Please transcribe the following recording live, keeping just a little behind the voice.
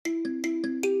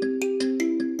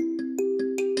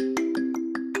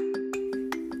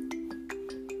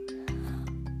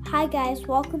Hi guys,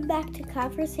 welcome back to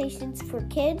Conversations for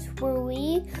Kids, where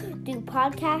we do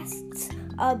podcasts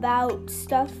about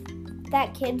stuff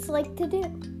that kids like to do.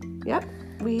 Yep,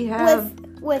 we have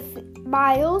with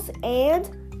Miles and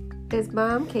his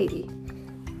mom, Katie.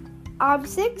 I'm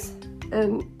 6.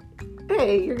 And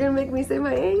hey, you're gonna make me say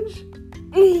my age?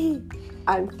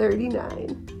 I'm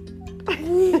 39.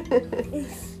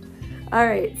 All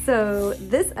right, so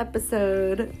this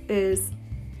episode is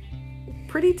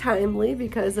pretty timely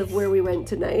because of where we went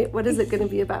tonight. What is it going to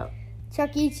be about?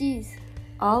 Chuck E. Cheese.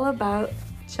 All about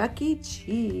Chuck E.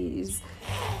 Cheese.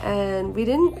 And we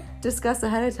didn't discuss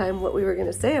ahead of time what we were going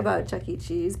to say about Chuck E.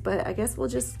 Cheese, but I guess we'll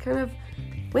just kind of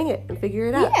wing it and figure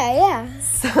it out. Yeah.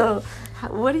 So,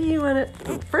 what do you want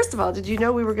to... First of all, did you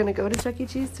know we were going to go to Chuck E.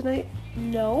 Cheese tonight?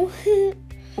 No. It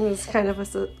was kind of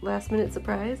a last-minute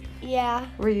surprise. Yeah.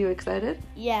 Were you excited?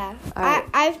 Yeah. Right.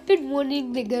 I've been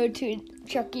wanting to go to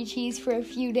Chuck E. Cheese for a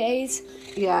few days.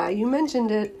 Yeah, you mentioned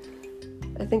it,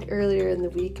 I think, earlier in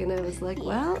the week, and I was like,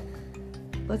 well,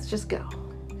 let's just go.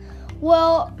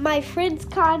 Well, my friends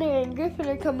Connor and Griffin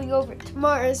are coming over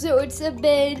tomorrow, so it's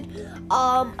been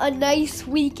a nice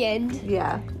weekend.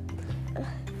 Yeah,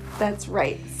 that's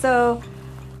right. So,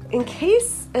 in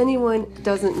case anyone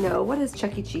doesn't know, what is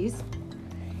Chuck E. Cheese?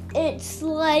 It's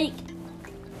like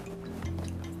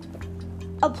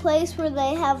a place where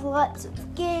they have lots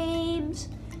of games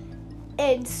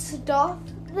and stuff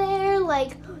there,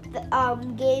 like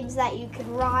games that you can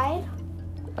ride.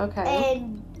 Okay.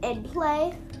 And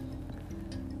play.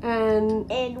 And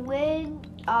win.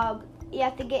 You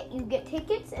get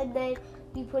tickets, and then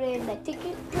you put in the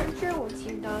ticket puncher once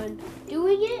you're done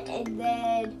doing it, and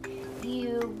then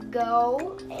you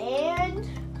go and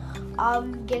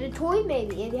get a toy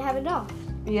maybe if you have enough.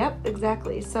 Yep,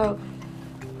 exactly. So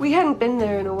we hadn't been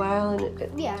there in a while, and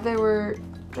there were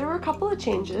a couple of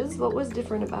changes. What was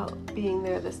different about being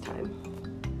there this time?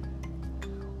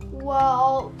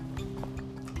 Well,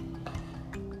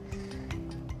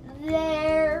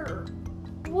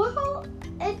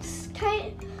 it's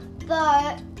kind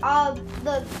of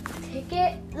the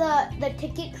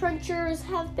ticket crunchers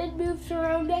have been moved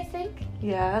around, I think.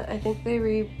 Yeah, I think they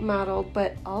remodeled,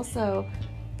 but also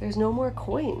there's no more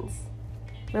coins.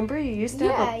 Remember you used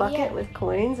to have a bucket with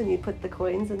coins, and you put the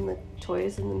coins in the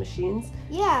toys in the machines?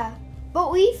 Yeah,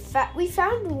 but we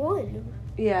found one.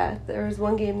 Yeah, there was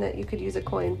one game that you could use a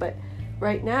coin, but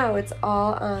right now it's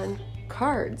all on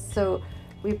cards. So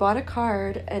we bought a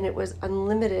card, and it was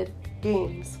unlimited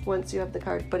games once you have the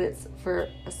card, but it's for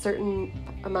a certain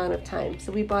amount of time.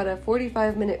 So we bought a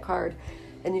 45-minute card,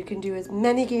 and you can do as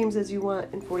many games as you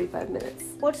want in 45 minutes.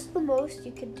 What's the most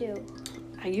you can do?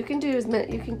 You can do as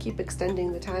many. You can keep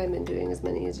extending the time and doing as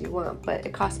many as you want, but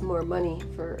it costs more money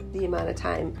for the amount of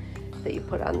time that you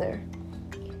put on there.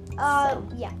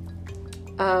 Yeah.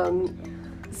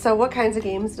 So what kinds of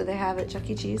games do they have at Chuck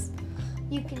E. Cheese?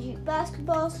 You can shoot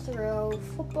basketballs, throw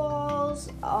footballs.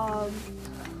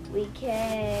 We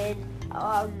can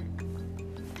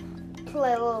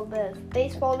play a little bit of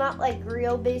baseball, not like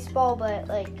real baseball, but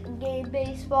like game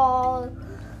baseball.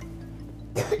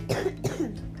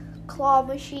 Claw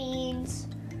machines,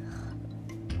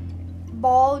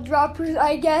 ball droppers,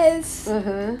 I guess.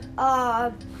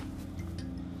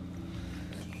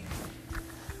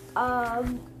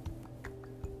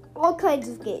 All kinds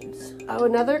of games. Oh,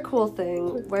 another cool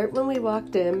thing, right when we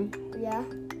walked in,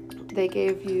 they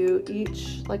gave you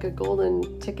each like a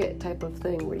golden ticket type of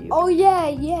thing where you... Oh,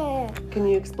 yeah. Can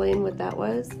you explain what that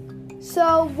was?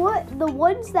 So the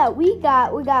ones that we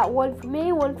got one for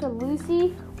me, one for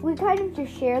Lucy. We kind of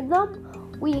just shared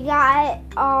them. We got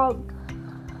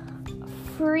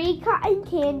free cotton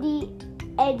candy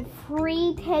and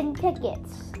free 10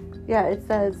 tickets. Yeah, it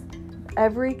says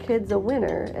every kid's a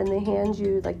winner, and they hand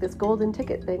you like this golden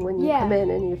ticket thing when you come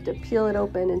in, and you have to peel it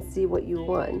open and see what you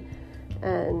won.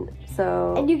 And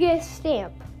you get a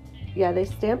stamp. Yeah, they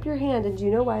stamp your hand, and do you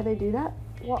know why they do that?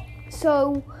 Well,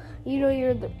 so you know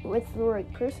you're with the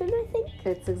right person, I think?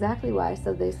 It's exactly why.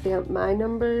 So they stamp my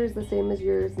numbers the same as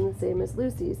yours and the same as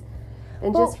Lucy's.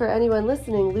 And just for anyone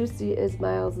listening, Lucy is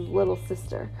Miles' little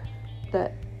sister.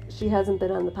 That she hasn't been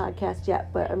on the podcast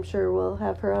yet, but I'm sure we'll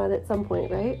have her on at some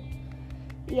point, right?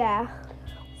 Yeah.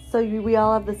 So we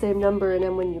all have the same number, and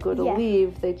then when you go to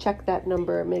leave, they check that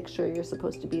number and make sure you're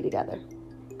supposed to be together.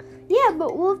 Yeah,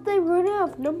 but what if they run out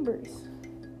of numbers?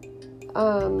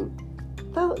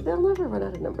 They'll never run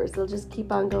out of numbers. They'll just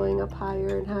keep on going up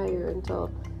higher and higher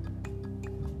until,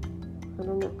 I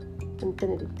don't know,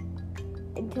 infinity.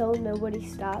 Until nobody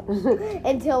stops.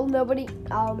 Until nobody...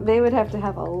 They would have to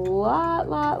have a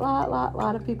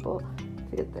lot of people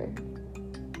to get there.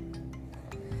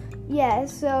 Yeah,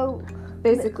 so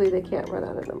basically they can't run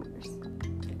out of numbers.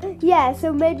 Yeah,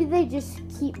 so maybe they just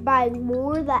keep buying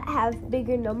more that have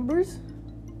bigger numbers.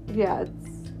 Yeah,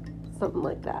 it's something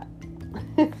like that.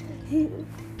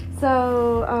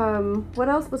 So, what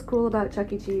else was cool about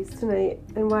Chuck E. Cheese tonight,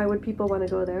 and why would people want to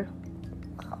go there?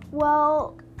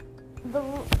 Well,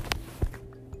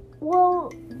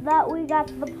 that we got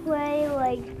to play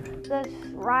like this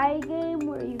ride game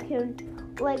where you can,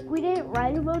 like, we didn't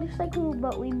ride a motorcycle,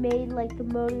 but we made like the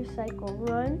motorcycle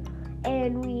run,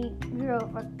 and we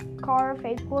drove a car,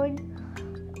 fake one,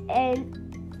 and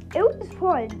it was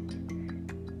fun.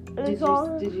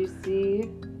 Did you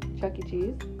see Chuck E.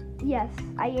 Cheese? Yes,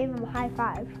 I gave him a high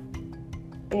five.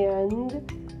 And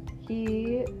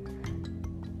he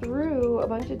threw a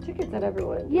bunch of tickets at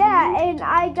everyone. Yeah, and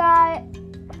I got,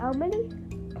 how many?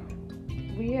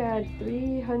 We had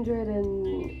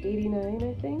 389,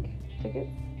 I think,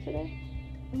 tickets today.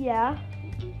 Yeah.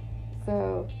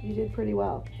 So you did pretty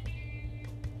well.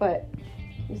 But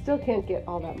you still can't get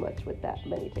all that much with that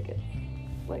many tickets.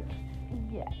 Like,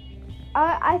 yeah.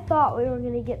 I thought we were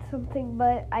going to get something,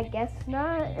 but I guess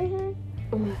not.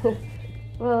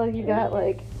 well, you got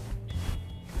like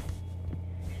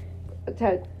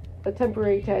a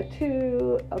temporary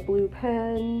tattoo, a blue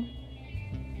pen.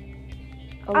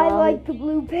 I like the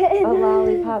blue pen. A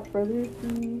lollipop for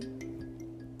Lucy.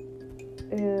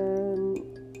 And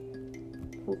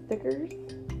some stickers,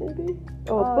 maybe?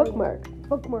 Oh, a bookmark.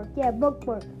 Bookmark, yeah,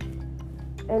 bookmark.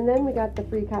 And then we got the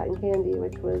free cotton candy,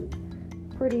 which was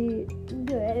pretty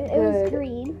good. It was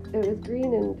green. It was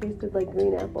green and tasted like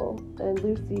green apple. And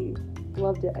Lucy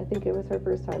loved it. I think it was her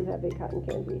first time having cotton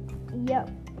candy. Yep.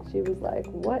 She was like,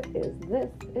 "What is this?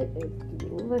 It is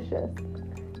delicious."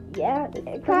 Yeah.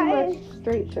 It's pretty much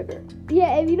straight sugar.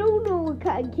 Yeah, if you don't know what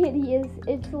cotton candy is,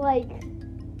 it's like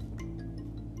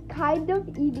kind of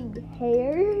eating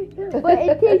hair, but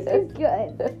it tastes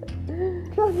good.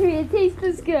 Trust me, it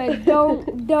tastes good.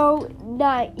 Don't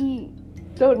not eat.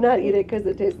 Don't not eat it because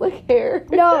it tastes like hair.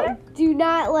 No, don't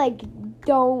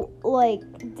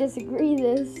disagree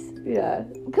this. Yeah.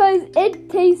 Because it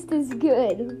tastes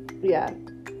good. Yeah.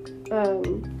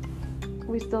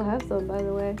 We still have some, by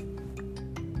the way.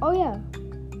 Oh, yeah.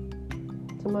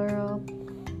 Tomorrow I'll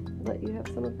let you have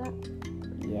some of that.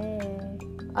 Yeah.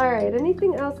 Alright,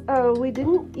 anything else? Oh, we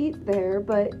didn't eat there,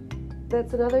 but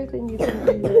that's another thing you can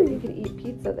do. You can eat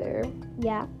pizza there.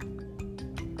 Yeah.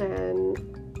 And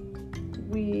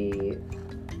we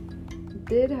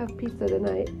did have pizza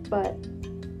tonight, but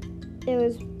it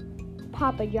was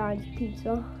Papa John's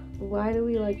pizza. Why do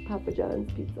we like Papa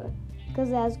John's pizza? Because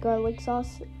it has garlic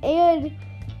sauce. And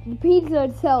the pizza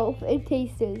itself, it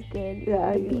tastes good.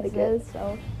 Yeah, the pizza like it.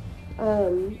 itself.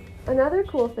 Another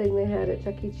cool thing they had at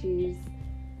Chuck E. Cheese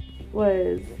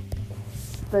was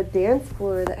the dance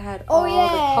floor that had all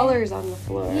the colors on the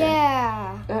floor.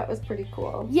 Yeah. That was pretty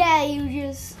cool. Yeah, you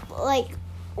just,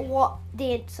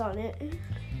 dance on it.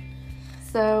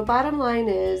 So, bottom line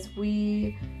is,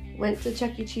 we went to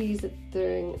Chuck E. Cheese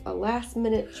during a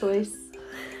last-minute choice,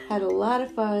 had a lot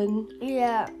of fun.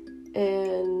 Yeah.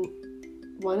 And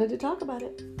wanted to talk about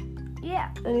it.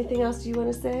 Yeah. Anything else you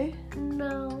want to say?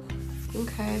 No.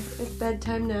 Okay, it's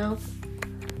bedtime now.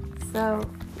 So,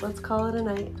 let's call it a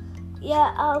night.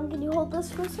 Yeah, can you hold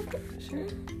this for a second? Sure.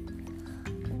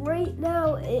 Right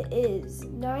now it is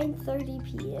 9:30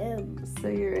 p.m. So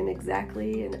you're in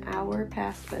exactly an hour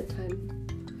past bedtime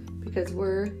because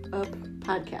we're up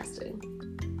podcasting.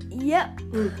 Yep.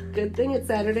 Good thing it's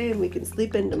Saturday and we can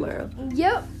sleep in tomorrow.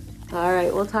 Yep. All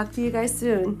right, we'll talk to you guys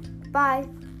soon. Bye.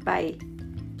 Bye.